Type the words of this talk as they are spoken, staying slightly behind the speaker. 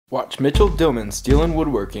Watch Mitchell Dillman Steel &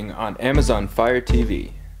 Woodworking on Amazon Fire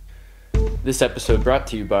TV. This episode brought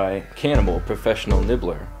to you by Cannibal Professional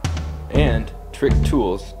Nibbler and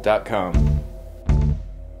TrickTools.com.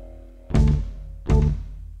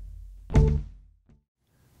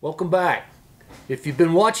 Welcome back. If you've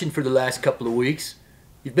been watching for the last couple of weeks,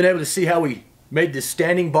 you've been able to see how we made this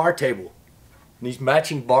standing bar table and these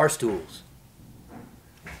matching bar stools.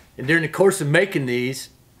 And during the course of making these,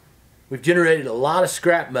 we've generated a lot of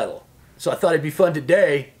scrap metal. So I thought it'd be fun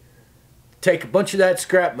today to take a bunch of that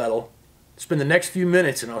scrap metal, spend the next few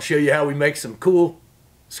minutes, and I'll show you how we make some cool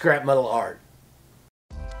scrap metal art.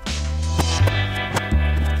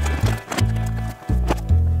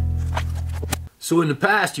 So in the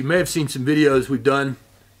past, you may have seen some videos we've done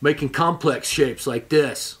making complex shapes like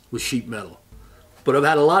this with sheet metal. But I've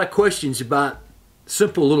had a lot of questions about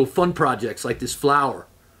simple little fun projects like this flower.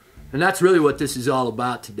 And that's really what this is all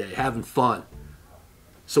about today, having fun.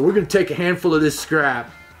 So we're going to take a handful of this scrap.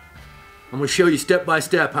 I'm going to show you step by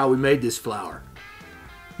step how we made this flower.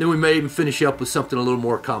 Then we may even finish up with something a little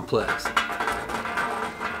more complex.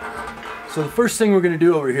 So the first thing we're going to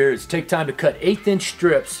do over here is take time to cut 1/8"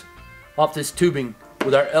 strips off this tubing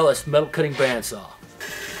with our Ellis metal cutting bandsaw.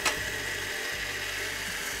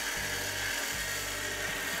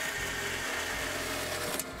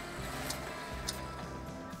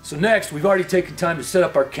 So next, we've already taken time to set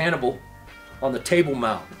up our Cannibal on the table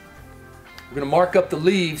mount. We're going to mark up the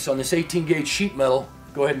leaves on this 18-gauge sheet metal.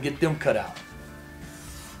 Go ahead and get them cut out.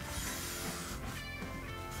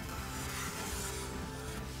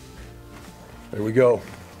 There we go.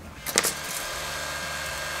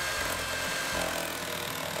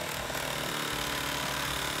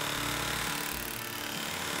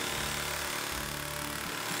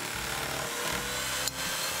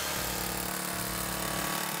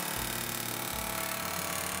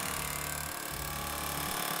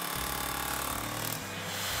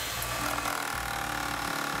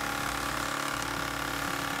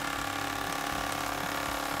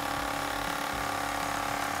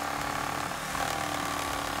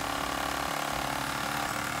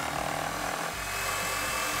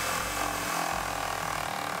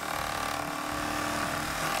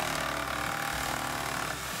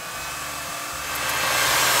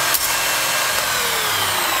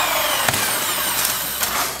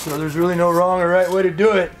 So there's really no wrong or right way to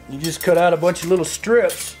do it. You just cut out a bunch of little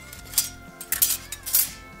strips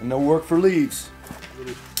and they'll work for leaves.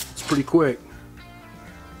 It's pretty quick.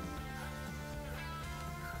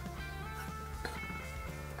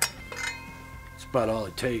 It's about all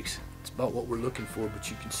it takes. It's about what we're looking for, but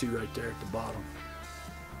you can see right there at the bottom.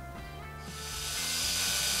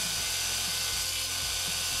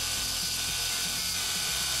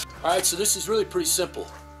 Alright, so this is really pretty simple.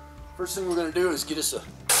 First thing we're going to do is get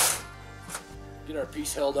our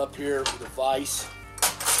piece held up here with a vise.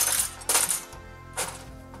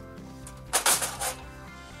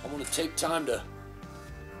 I'm going to take time to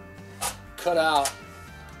cut out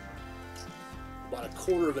about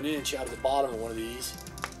 1/4 inch out of the bottom of one of these.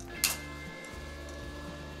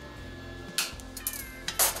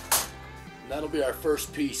 And that'll be our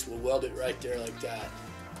first piece. We'll weld it right there like that.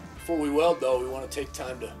 Before we weld though, we want to take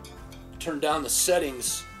time to turn down the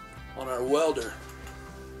settings on our welder.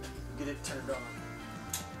 Get it turned on.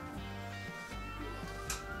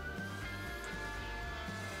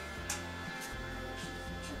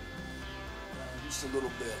 Just a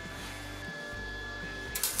little bit.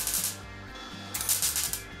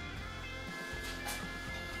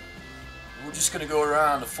 And we're just going to go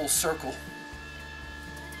around a full circle,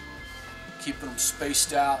 keeping them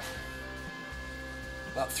spaced out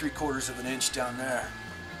about 3/4 inch down there.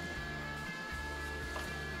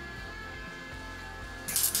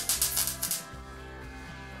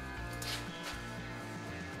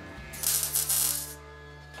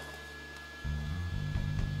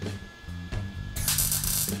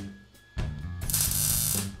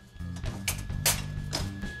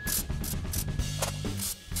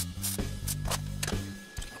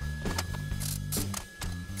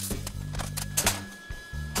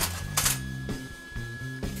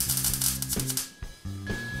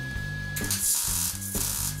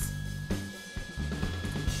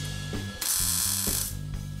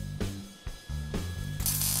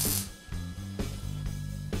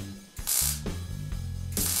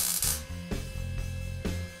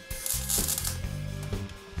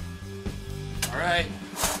 Alright,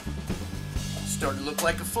 starting to look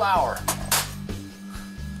like a flower.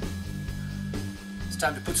 It's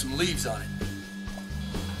time to put some leaves on it.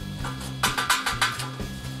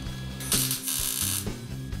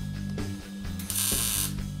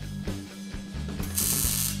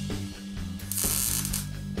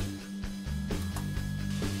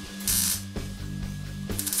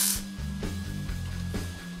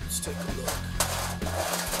 Let's take a look.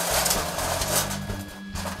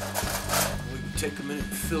 We can take a minute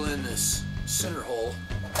and fill in this center hole.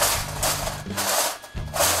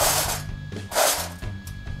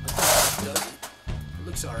 It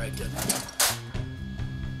looks alright, doesn't it?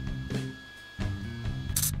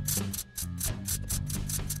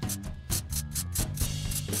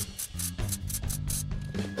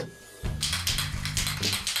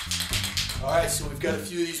 Alright, so we've got a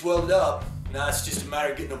few of these welded up. Now it's just a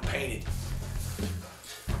matter of getting them painted.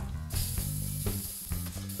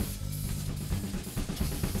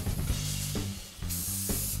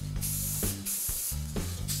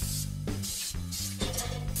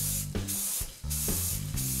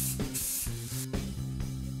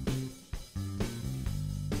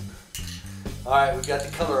 Alright, we got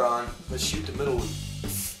the color on. Let's shoot the middle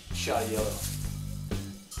with a shot of yellow.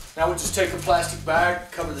 Now we'll just take a plastic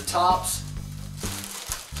bag, cover the tops,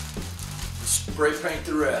 and spray paint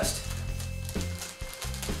the rest.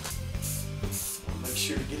 We'll make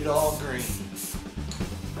sure to get it all green.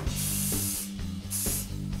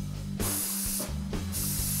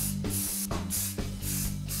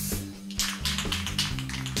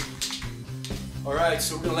 Alright,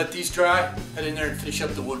 so we're going to let these dry, head in there and finish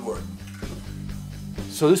up the woodwork.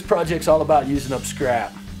 So this project's all about using up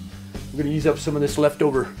scrap. We're going to use up some of this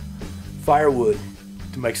leftover firewood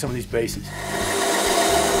to make some of these bases.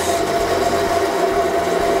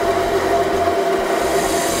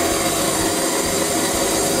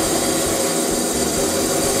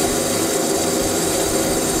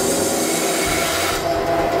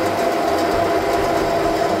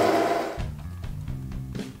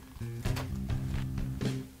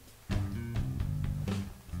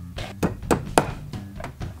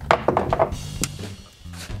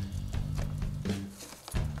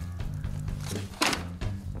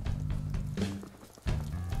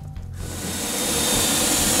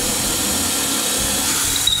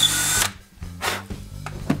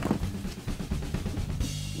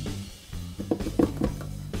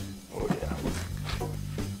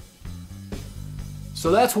 So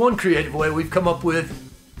that's one creative way we've come up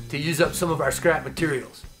with to use up some of our scrap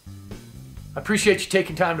materials. I appreciate you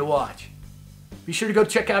taking time to watch. Be sure to go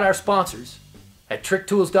check out our sponsors at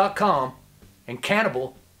tricktools.com and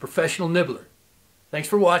Cannibal Professional Nibbler. Thanks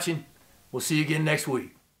for watching. We'll see you again next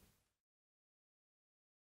week.